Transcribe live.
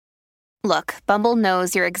Look, Bumble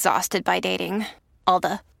knows you're exhausted by dating. All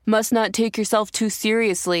the must not take yourself too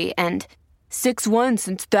seriously and 6'1"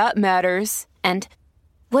 since that matters. And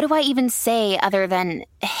what do I even say other than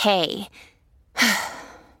hey?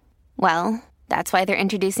 Well, that's why they're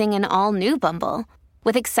introducing an all-new Bumble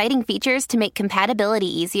with exciting features to make compatibility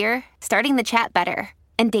easier, starting the chat better,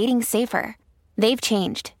 and dating safer. They've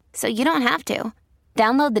changed, so you don't have to.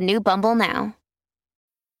 Download the new Bumble now.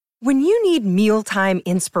 When you need mealtime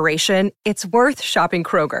inspiration, it's worth shopping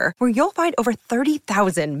Kroger, where you'll find over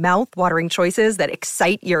 30,000 mouth-watering choices that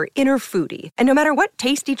excite your inner foodie. And no matter what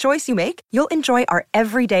tasty choice you make, you'll enjoy our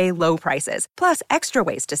everyday low prices, plus extra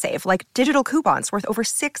ways to save, like digital coupons worth over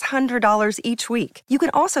 $600 each week. You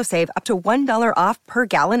can also save up to $1 off per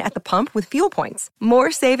gallon at the pump with fuel points.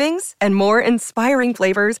 More savings and more inspiring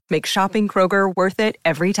flavors make shopping Kroger worth it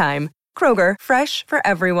every time. Kroger, fresh for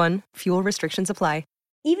everyone. Fuel restrictions apply.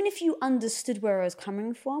 Even if you understood where I was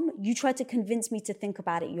coming from, you tried to convince me to think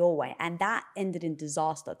about it your way. And that ended in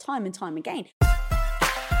disaster time and time again.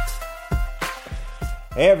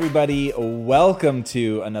 Hey everybody, welcome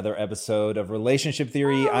to another episode of Relationship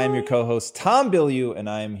Theory. Hi. I'm your co-host Tom Bilyeu, and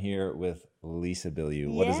I'm here with Lisa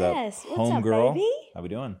Bilyeu. What is up, homegirl? Baby? How we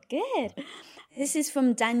doing? Good. This is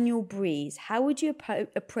from Daniel Breeze. How would you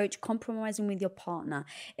approach compromising with your partner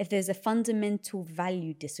if there's a fundamental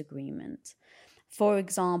value disagreement? For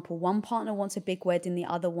example, one partner wants a big wedding, the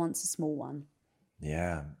other wants a small one.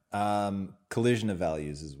 Yeah. Collision of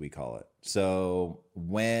values, as we call it. So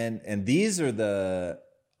these are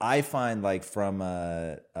I find like from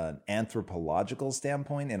an anthropological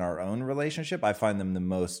standpoint in our own relationship, I find them the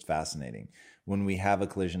most fascinating when we have a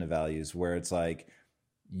collision of values where it's like,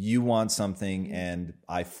 you want something and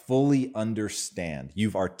I fully understand.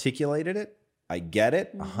 You've articulated it. I get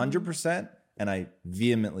it 100%. And I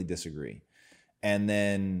vehemently disagree. And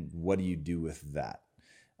then what do you do with that?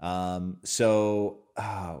 A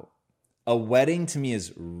wedding to me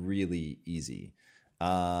is really easy.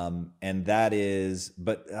 And that is,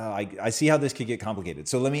 but I see how this could get complicated.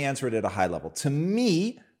 So let me answer it at a high level. To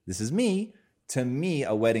me,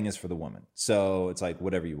 a wedding is for the woman. So it's like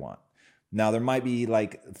whatever you want. Now there might be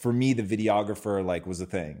like, for me, the videographer like was a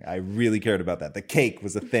thing. I really cared about that. The cake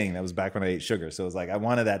was a thing. That was back when I ate sugar. So it was like, I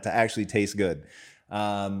wanted that to actually taste good.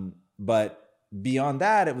 But beyond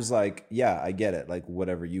that, it was like, yeah, I get it. Like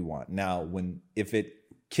whatever you want. Now, if it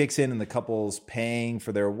kicks in and the couple's paying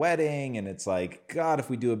for their wedding and it's like, God, if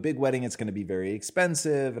we do a big wedding, it's going to be very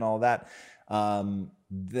expensive and all that.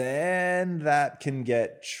 Then that can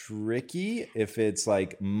get tricky if it's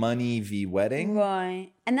like money v wedding. Right.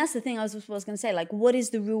 And that's the thing I was going to say. Like, what is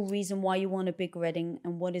the real reason why you want a big wedding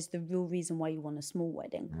and what is the real reason why you want a small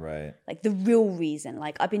wedding? Right. Like the real reason.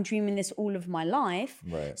 Like I've been dreaming this all of my life.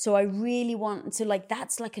 Right. So I really want to like,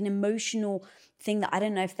 that's like an emotional thing that I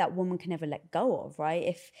don't know if that woman can ever let go of,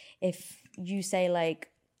 right? If you say like,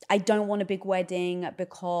 I don't want a big wedding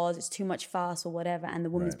because it's too much fuss or whatever, and the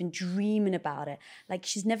woman's been dreaming about it, like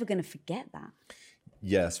she's never going to forget that.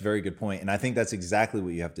 Yes, very good point. And I think that's exactly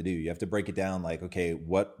what you have to do. You have to break it down like, okay,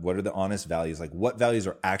 what are the honest values? Like what values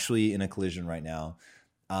are actually in a collision right now?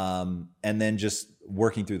 And then just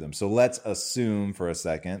working through them. So let's assume for a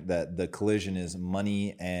second that the collision is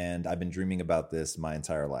money and I've been dreaming about this my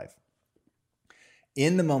entire life.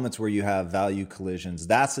 In the moments where you have value collisions,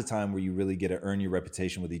 that's the time where you really get to earn your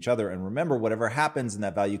reputation with each other. And remember, whatever happens in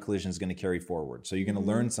that value collision is going to carry forward. So you're going to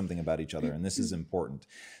learn something about each other. And this is important.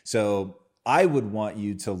 So I would want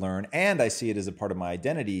you to learn, and I see it as a part of my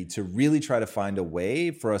identity, to really try to find a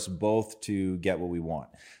way for us both to get what we want.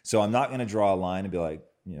 So I'm not going to draw a line and be like,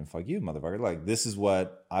 fuck you, motherfucker. Like, this is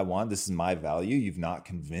what I want. This is my value. You've not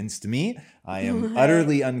convinced me. I am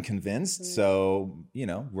utterly unconvinced. So,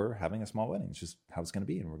 we're having a small wedding. It's just how it's going to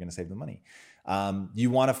be. And we're going to save the money.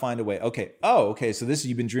 You want to find a way. Okay. So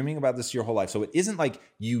you've been dreaming about this your whole life. So it isn't like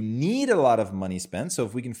you need a lot of money spent. So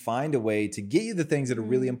if we can find a way to get you the things that are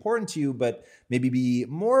really important to you, but maybe be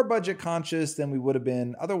more budget conscious than we would have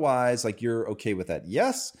been otherwise, like you're okay with that.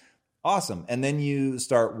 Yes. Awesome. And then you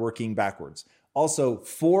start working backwards. Also,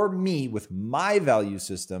 for me, with my value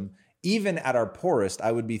system, even at our poorest,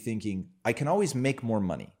 I would be thinking, I can always make more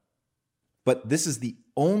money. But this is the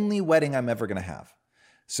only wedding I'm ever going to have.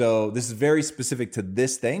 So this is very specific to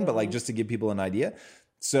this thing, but like just to give people an idea.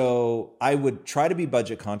 So I would try to be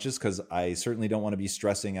budget conscious because I certainly don't want to be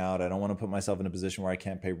stressing out. I don't want to put myself in a position where I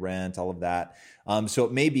can't pay rent, all of that. So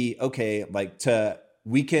it may be, okay, like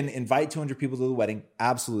we can invite 200 people to the wedding.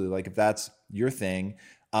 Absolutely. Like if that's your thing.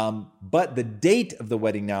 But the date of the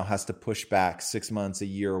wedding now has to push back 6 months, a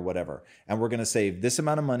year, or whatever. And we're going to save this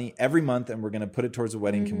amount of money every month and we're going to put it towards the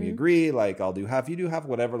wedding. Can we agree? Like, I'll do half, you do half,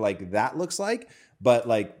 whatever like that looks like. But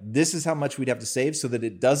like, this is how much we'd have to save so that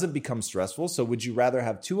it doesn't become stressful. So would you rather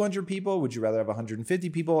have 200 people? Would you rather have 150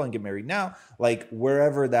 people and get married now? Like,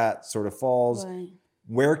 wherever that sort of falls. Right.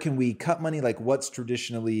 Where can we cut money? Like, what's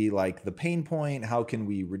traditionally like the pain point? How can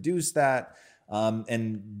we reduce that?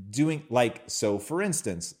 And doing like, so for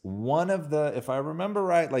instance, one of the, if I remember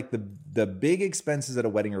right, like the big expenses at a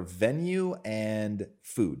wedding are venue and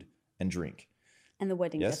food and drink. And the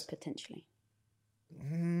wedding dress potentially.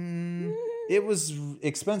 It was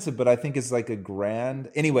expensive, but I think it's like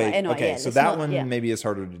 $1,000. Anyway, Anyway, okay, yeah, so it's that not- one yeah. maybe is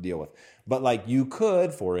harder to deal with. But like you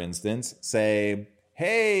could, for instance, say,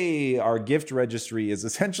 hey, our gift registry is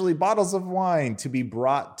essentially bottles of wine to be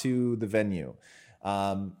brought to the venue.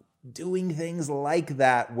 Doing things like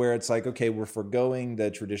that where it's like, okay, we're forgoing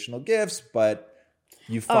the traditional gifts, but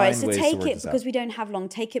you find All right, so ways to take work it, this because out. we don't have long,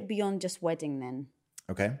 take it beyond just wedding then.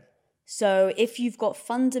 Okay. So if you've got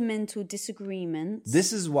fundamental disagreements.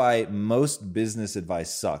 This is why most business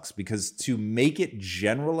advice sucks, because to make it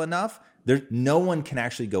general enough, no one can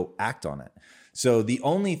actually go act on it. So the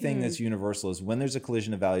only thing that's universal is when there's a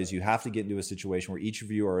collision of values, you have to get into a situation where each of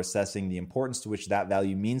you are assessing the importance to which that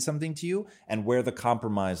value means something to you and where the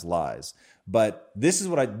compromise lies. But this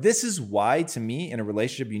is why to me in a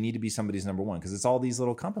relationship, you need to be somebody's number one, because it's all these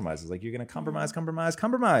little compromises. Like you're going to compromise.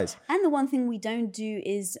 And the one thing we don't do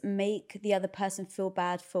is make the other person feel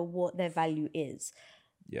bad for what their value is.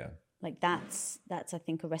 Yeah. Like that's I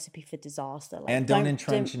think a recipe for disaster. Like, And don't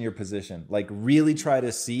entrench in your position. Like really try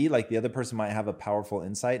to see, like the other person might have a powerful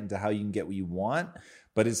insight into how you can get what you want,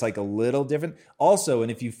 but it's like a little different. Also, and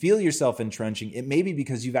if you feel yourself entrenching, it may be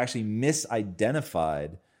because you've actually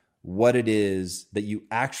misidentified what it is that you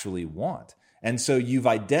actually want. And so you've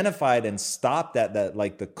identified and stopped at that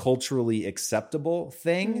like the culturally acceptable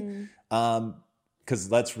thing. Because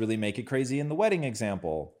let's really make it crazy in the wedding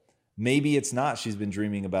example. Maybe it's not she's been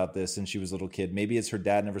dreaming about this since she was a little kid. Maybe it's her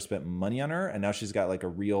dad never spent money on her and now she's got like a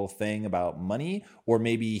real thing about money. Or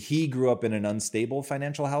maybe he grew up in an unstable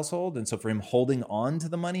financial household. And so for him holding on to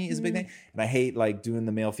the money is a big thing. And I hate like doing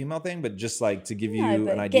the male-female thing, but just like to give you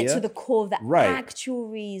an idea. Get to the core of the actual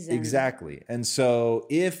reason. Exactly. And so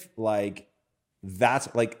if like that's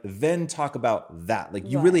like, then talk about that. Like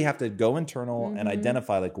you really have to go internal and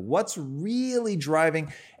identify like what's really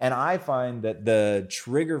driving. And I find that the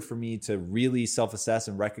trigger for me to really self-assess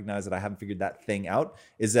and recognize that I haven't figured that thing out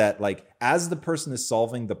is that like, as the person is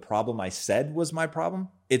solving the problem I said was my problem,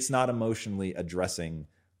 it's not emotionally addressing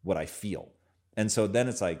what I feel. And so then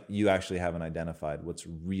it's like, you actually haven't identified what's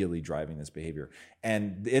really driving this behavior.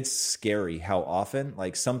 And it's scary how often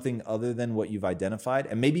like something other than what you've identified,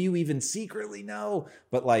 and maybe you even secretly know,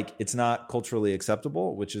 but like it's not culturally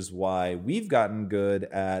acceptable, which is why we've gotten good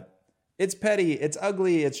at it's petty, it's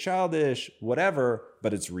ugly, it's childish, whatever,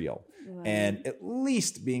 but it's real. Right. And at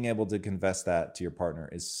least being able to confess that to your partner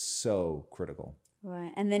is so critical.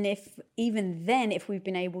 Right. And then if we've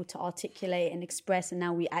been able to articulate and express and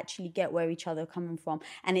now we actually get where each other are coming from,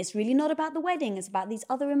 and it's really not about the wedding, it's about these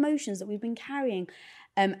other emotions that we've been carrying,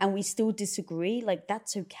 and we still disagree, like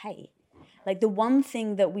that's okay. Like the one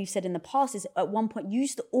thing that we've said in the past is at one point you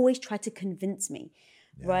used to always try to convince me.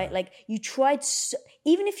 Yeah. Right? Like you tried,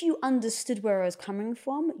 even if you understood where I was coming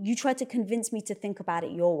from, you tried to convince me to think about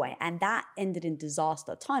it your way. And that ended in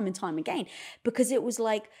disaster time and time again, because it was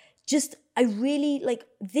like, I really like,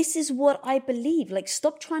 this is what I believe. Like,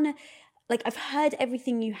 stop trying to, like, I've heard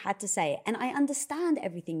everything you had to say and I understand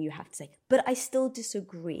everything you have to say, but I still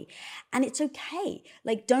disagree. And it's okay.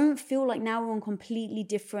 Like, don't feel like now we're on completely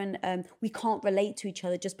different, we can't relate to each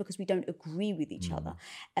other just because we don't agree with each other.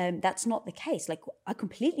 That's not the case. Like, I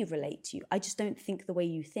completely relate to you. I just don't think the way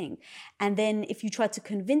you think. And then if you try to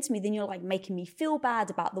convince me, then you're like making me feel bad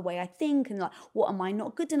about the way I think. And like, what, am I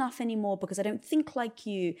not good enough anymore because I don't think like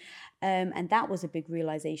you? And that was a big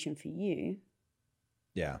realization for you.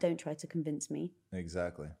 Yeah. Don't try to convince me.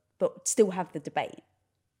 Exactly. But still have the debate.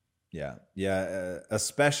 Yeah. Yeah.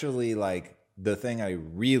 Especially like the thing I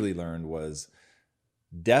really learned was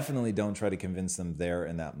definitely don't try to convince them there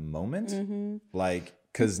in that moment. Like,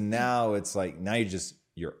 cause now it's like, now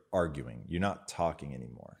you're arguing. You're not talking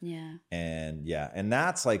anymore. Yeah. And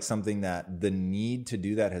that's like something that the need to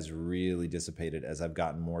do that has really dissipated as I've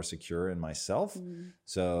gotten more secure in myself.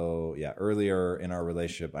 So yeah, earlier in our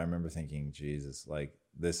relationship, I remember thinking, Jesus, like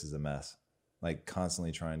this is a mess. Like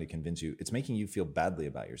constantly trying to convince you. It's making you feel badly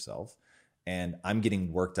about yourself. And I'm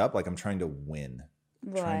getting worked up. Like I'm trying to win,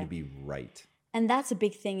 trying to be right. And that's a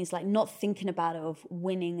big thing, is like not thinking about it of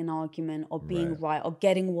winning an argument or being right or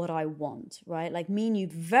getting what I want, right? Like me and you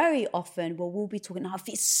very often we'll be talking, I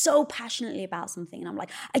feel so passionately about something and I'm like,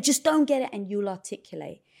 I just don't get it. And you'll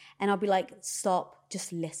articulate and I'll be like, stop,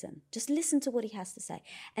 just listen to what he has to say.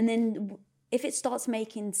 And then if it starts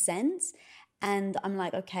making sense and I'm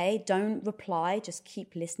like, okay, don't reply, just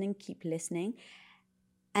keep listening.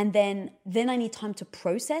 And then I need time to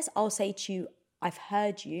process. I'll say to you, I've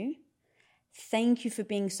heard you. Thank you for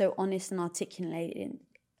being so honest and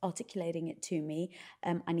articulating it to me.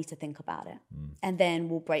 I need to think about it. And then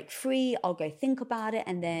we'll break free. I'll go think about it.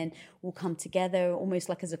 And then we'll come together almost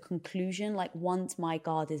like as a conclusion. Like once my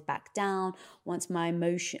guard is back down, once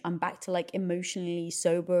I'm back to like emotionally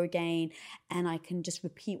sober again, and I can just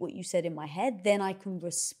repeat what you said in my head, then I can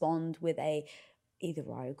respond with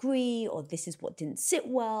either I agree or this is what didn't sit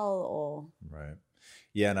well or. Right.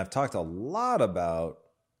 Yeah. And I've talked a lot about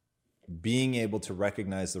being able to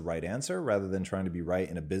recognize the right answer rather than trying to be right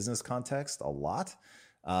in a business context a lot.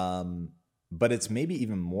 But it's maybe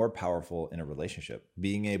even more powerful in a relationship,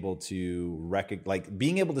 being able to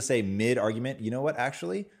being able to say mid argument, you know what,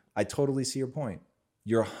 actually, I totally see your point.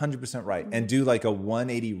 You're 100% right. And do like a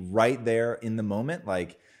 180 right there in the moment.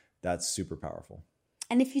 Like that's super powerful.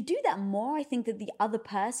 And if you do that more, I think that the other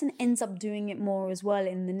person ends up doing it more as well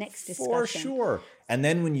in the next discussion. For sure. And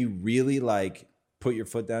then when you really like put your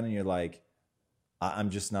foot down and you're like,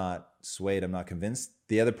 I'm just not swayed, I'm not convinced.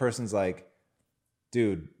 The other person's like,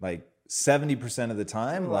 dude, like 70% of the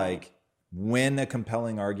time, like when a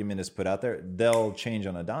compelling argument is put out there, they'll change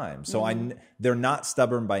on a dime. So they're not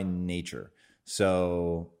stubborn by nature.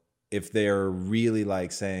 So if they're really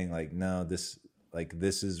like saying like, no, this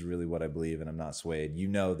is really what I believe and I'm not swayed, you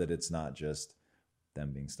know that it's not just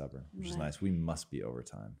them being stubborn, which is nice. We must be over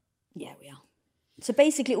time. Yeah, we are. So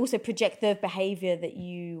basically also project the behavior that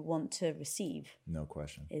you want to receive. No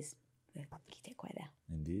question. Is the key takeaway there.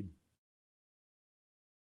 Indeed.